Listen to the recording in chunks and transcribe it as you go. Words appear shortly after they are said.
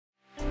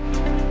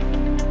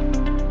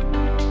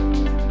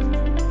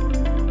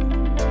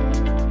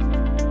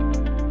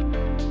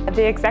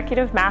The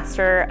Executive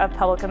Master of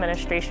Public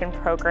Administration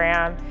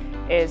program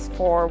is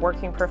for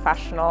working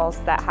professionals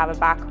that have a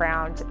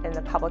background in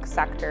the public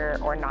sector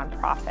or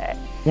nonprofit.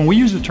 When we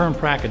use the term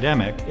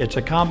pracademic, it's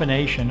a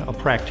combination of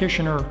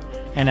practitioner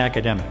and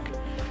academic.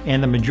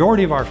 And the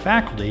majority of our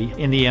faculty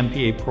in the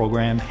MPA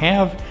program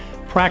have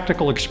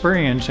practical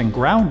experience and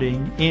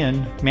grounding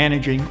in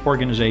managing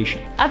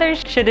organization.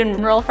 Others should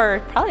enroll for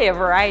probably a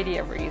variety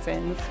of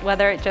reasons,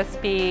 whether it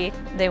just be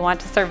they want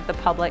to serve the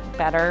public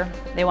better,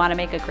 they want to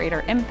make a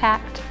greater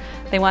impact,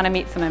 they want to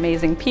meet some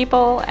amazing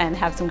people and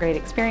have some great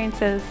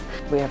experiences.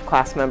 We have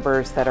class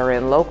members that are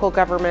in local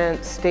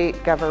government,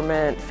 state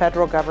government,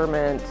 federal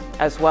government,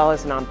 as well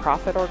as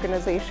nonprofit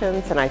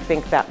organizations, and I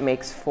think that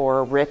makes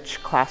for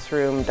rich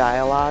classroom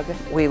dialogue.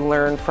 We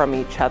learn from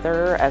each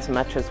other as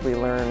much as we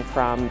learn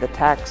from the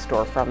text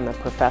or from the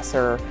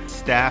professor.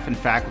 Staff and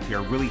faculty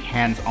are really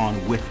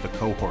hands-on with the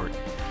cohort,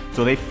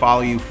 so they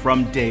follow you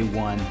from day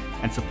one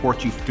and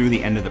support you through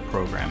the end of the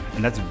program,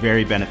 and that's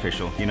very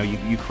beneficial. You know,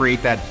 you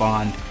create that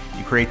bond,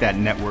 you create that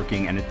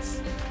networking, and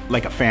it's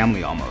like a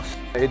family almost.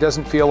 It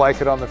doesn't feel like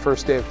it on the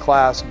first day of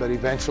class, but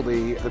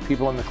eventually the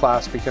people in the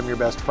class become your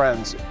best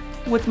friends.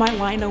 With my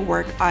line of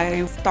work,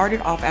 I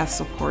started off as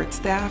support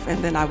staff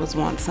and then I was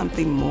wanting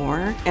something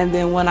more. And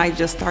then when I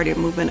just started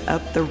moving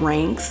up the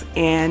ranks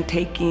and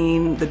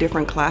taking the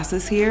different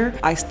classes here,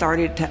 I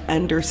started to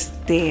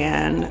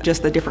understand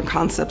just the different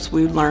concepts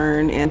we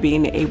learn and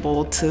being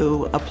able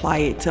to apply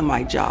it to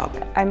my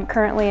job. I'm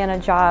currently in a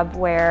job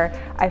where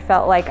I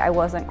felt like I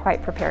wasn't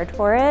quite prepared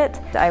for it.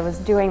 I was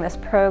doing this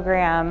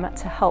program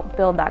to help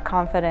build that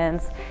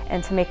confidence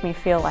and to make me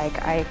feel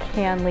like I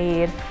can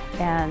lead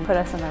and put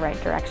us in the right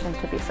direction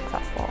to be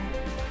successful.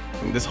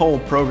 This whole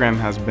program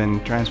has been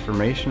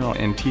transformational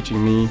in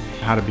teaching me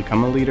how to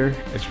become a leader.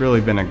 It's really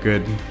been a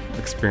good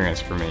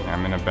experience for me.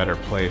 I'm in a better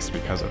place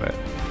because of it.